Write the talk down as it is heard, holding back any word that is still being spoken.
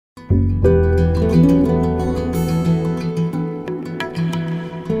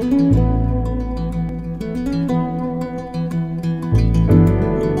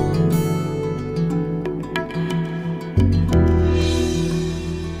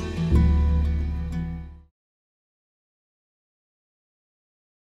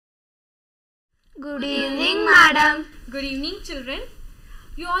Good evening, madam. Good evening, children.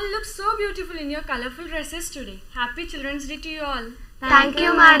 You all look so beautiful in your colorful dresses today. Happy Children's Day to you all. Thank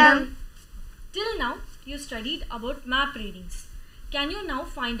you, madam. Till now, you studied about map readings. Can you now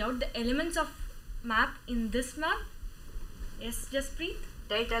find out the elements of map in this map? Yes, Jaspreet.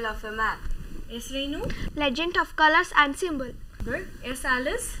 Title of a map. Yes, Reenu. Legend of colors and symbol. Good. Yes,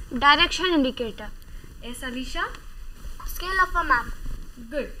 Alice. Direction indicator. Yes, Alicia. Scale of a map.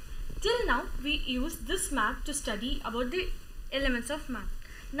 Good. Till now, we use this map to study about the elements of map.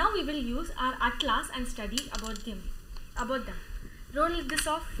 Now we will use our atlas and study about them. Roll this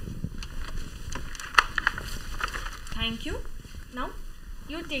off. Thank you. Now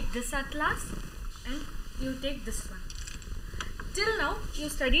you take this atlas and you take this one. Till now you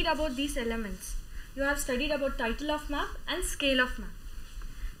studied about these elements. You have studied about title of map and scale of map.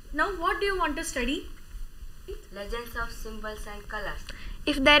 Now what do you want to study? Legends of symbols and colors.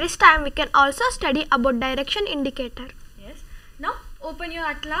 If there is time, we can also study about direction indicator. Yes. Now open your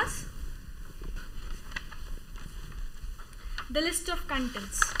atlas. The list of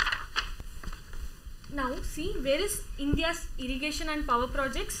contents. Now see, where is India's irrigation and power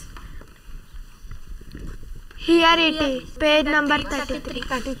projects? Here it is, page number 33.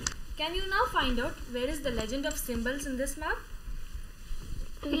 Can you now find out where is the legend of symbols in this map?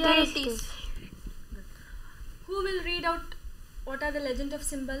 Here it is. Who will read out what are the legend of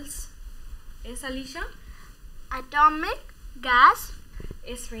symbols? Yes, Alicia. Atomic, gas,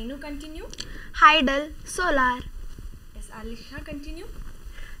 Yes, Reenu, continue. tidal, solar, Yes, Alicia, continue.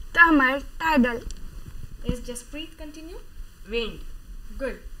 thermal, tidal. Yes, Jaspreet, continue. Wind.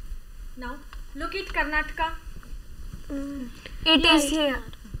 Good. Now look at Karnataka. It is here.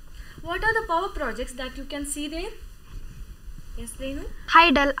 What are the power projects that you can see there? Yes, Reenu.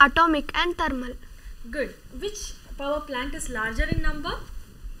 Tidal, atomic and thermal. Good. Which power plant is larger in number?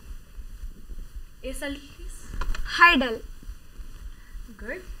 Yes, Alice. Tidal.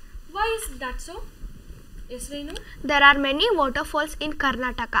 Good. Why is that so? Yes, Reenu. There are many waterfalls in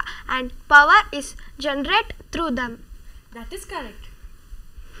Karnataka and power is generated through them. That is correct.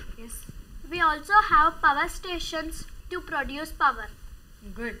 Yes. We also have power stations to produce power.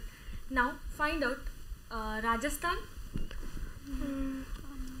 Good. Now find out Rajasthan.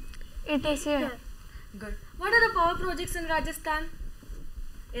 It is here. Good. What are the power projects in Rajasthan?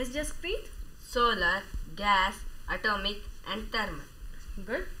 Yes, Jaspreet. Solar, gas, atomic and thermal.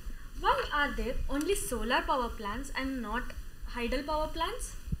 Good. Why are there only solar power plants and not tidal power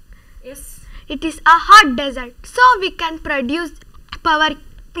plants? Yes. It is a hot desert, so we can produce power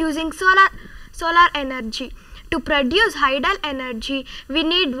using solar energy. To produce tidal energy, we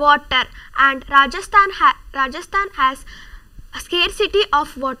need water, and Rajasthan has a scarcity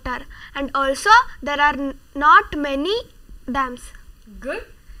of water, and also there are not many dams. Good.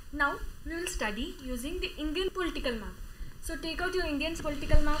 Now we will study using the Indian political map. So take out your Indian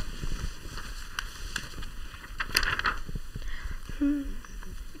political map.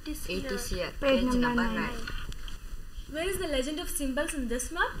 It is here. Page number 9. Where is the legend of symbols in this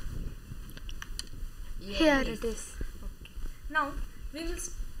map? Here it is. Okay. Now we will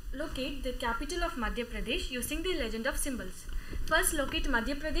locate the capital of Madhya Pradesh using the legend of symbols. First locate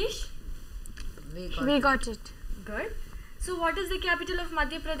Madhya Pradesh. We got it. Good. So what is the capital of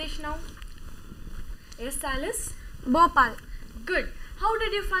Madhya Pradesh now? Yes, Alice. Bhopal. Good. How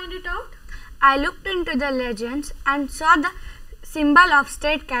did you find it out? I looked into the legends and saw the symbol of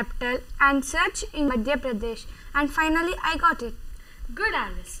state capital and searched in Madhya Pradesh, and finally I got it. Good,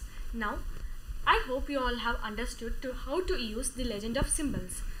 Alice. Now I hope you all have understood how to use the legend of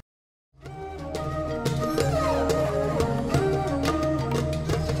symbols.